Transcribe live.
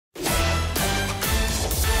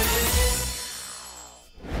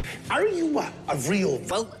are you a real...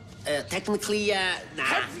 Well, technically, nah.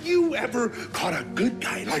 Have you ever caught a good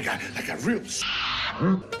guy, like a real...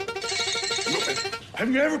 Have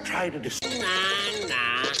you ever tried to...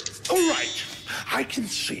 Nah. All right. I can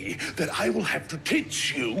see that I will have to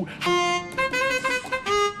teach you...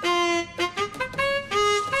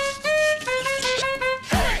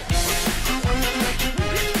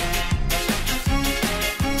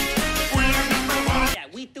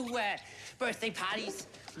 Birthday parties,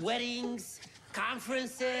 weddings,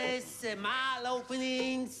 conferences, mall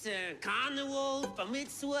openings, carnivals, bar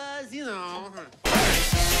mitzvahs, you know.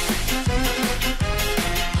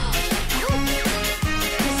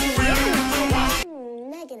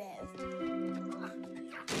 Negative.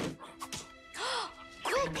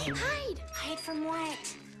 Quick, hide! Hide from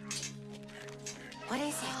what? What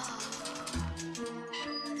is it?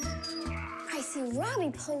 I see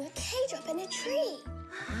Robbie pulling a cage up in a tree.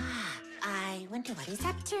 I wonder what he's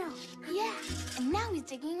up to. Yeah, and now he's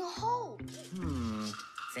digging a hole.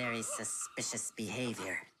 Very suspicious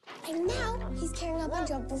behavior. And now he's carrying a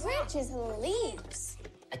bunch of branches and leaves.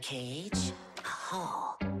 A cage, a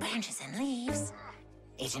hole, branches and leaves.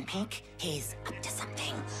 Agent Pink, he's up to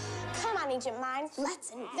something. Come on, Agent Mind,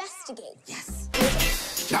 let's investigate. Yes.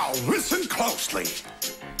 Now listen closely.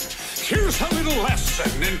 Here's a little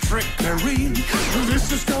lesson in trickery.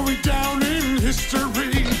 This is going down in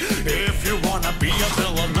history. If you want to be a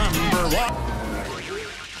villain #1.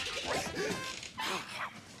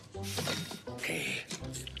 Okay.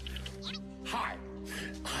 Hi.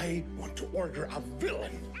 I want to order a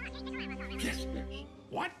villain. Yes.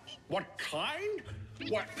 What? What kind?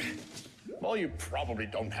 What? Well, you probably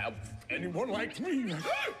don't have anyone like me.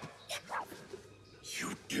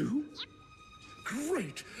 You do?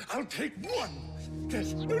 Great. I'll take one.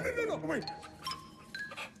 Yes. No, wait.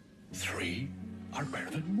 3 are better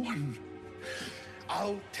than 1.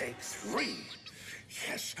 I'll take 3.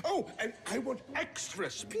 Yes. Oh, and I want extra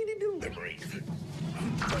speedy delivery.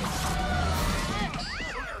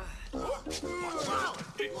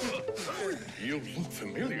 You look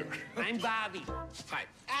familiar. I'm Bobby. Hi.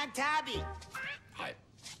 I'm Tabby. Hi.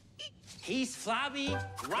 He's Flobby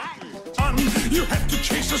Rotten. You have to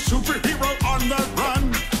chase a superhero on the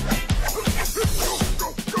run.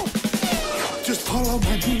 Go. Just follow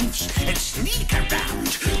my moves and sneak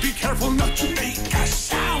around. Be careful not to make a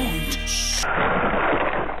sound.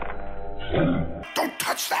 Don't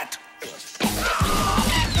touch that.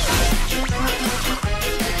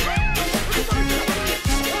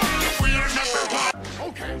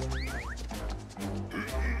 Okay.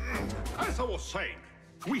 As I was saying,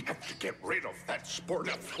 we have to get rid of that sport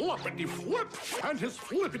of Floppity Flip and his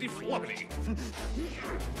Flippity Floppity.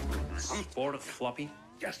 Sport of Floppy?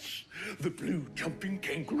 Yes, the blue jumping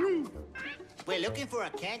kangaroo. We're looking for a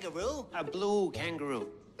kangaroo? A blue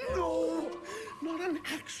kangaroo. No, not an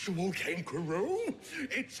actual kangaroo.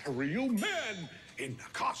 It's a real man in a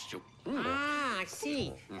costume. Ah, I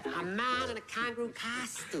see. A man in a kangaroo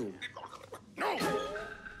costume. No.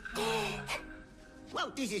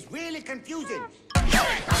 Well, this is really confusing.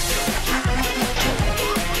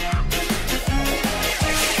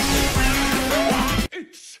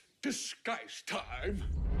 It's disguise time.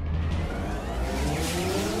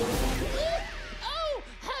 Oh,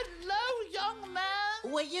 hello, young man.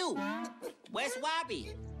 Who are you? Where's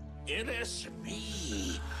Robbie? It is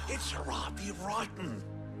me. It's Robbie Rotten.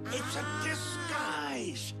 It's a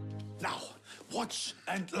disguise. Now, watch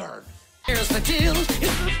and learn. Here's the deal.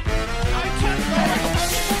 I can't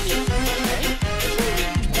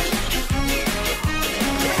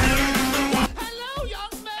Hello,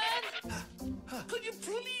 young man. Could you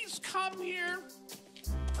please come here?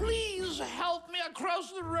 Please help me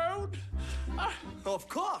across the road. Of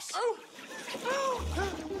course. Oh,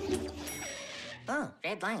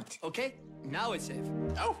 red light. Okay, now it's safe.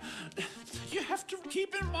 Oh, you have to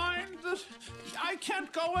keep in mind that I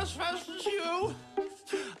can't go as fast as you.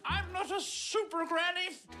 I'm not a super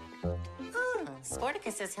granny. Oh,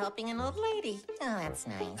 Sporticus is helping an old lady. Oh, that's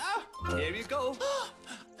nice. Here you go.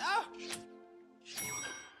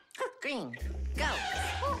 Green, go.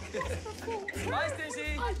 Bye,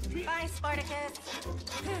 Stacy. Bye, Sporticus.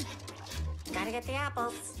 Gotta get the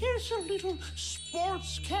apples. Here's a little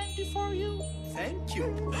sports candy for you. Thank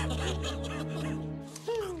you.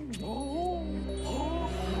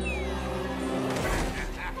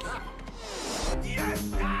 Yes!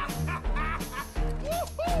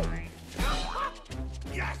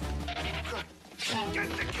 Yes! Get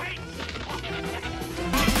the cake!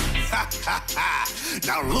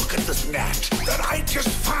 Now look at this net that I just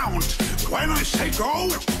found. When I say go,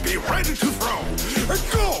 be ready to throw.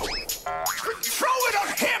 Go! Throw it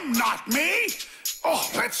at him, not me! Oh,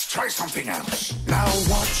 let's try something else. Now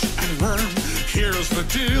watch and learn. Here's the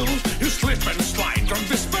deal. You slip and slide on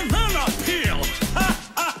this banana peel. Ha,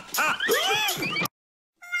 ha, ha.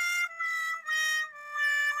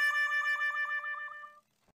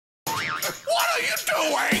 What are you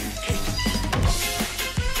doing?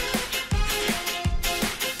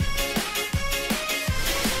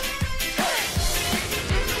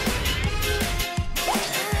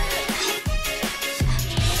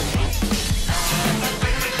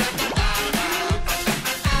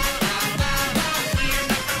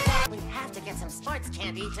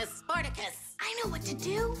 Candy to Spartacus. I know what to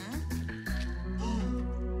do.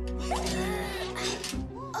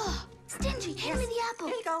 Oh, Stingy, hand me the apple.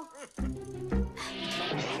 Here you go.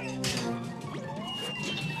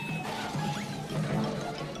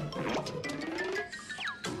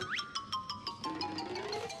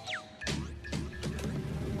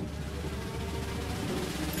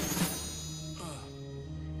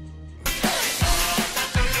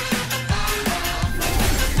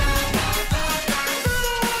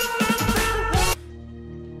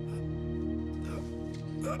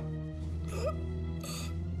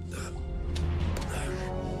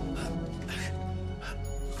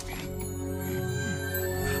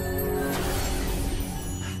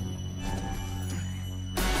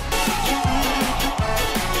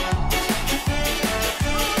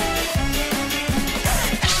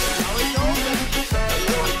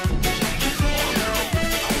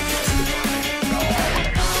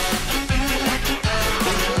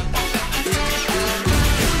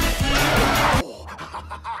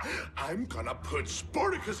 I'm gonna put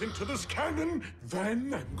Spartacus into this cannon,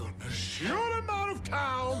 then I'm gonna shoot him out of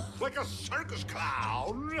town like a circus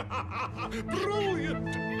clown.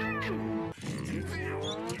 Brilliant!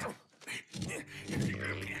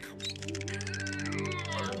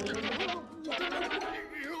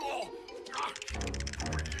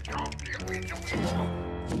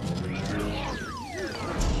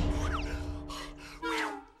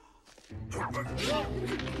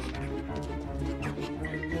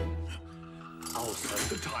 I'll set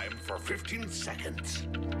the time for 15 seconds.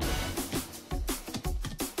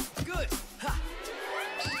 Good. Ha.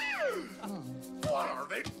 What are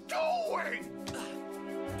they doing?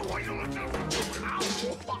 What are you doing?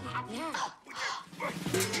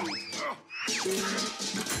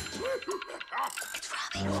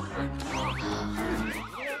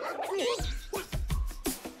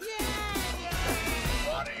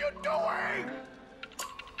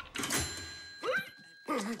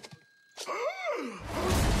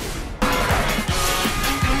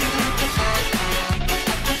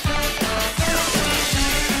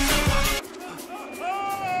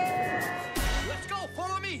 Let's go.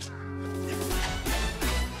 Follow me.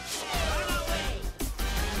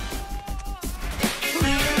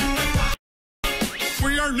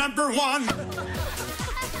 We are number one.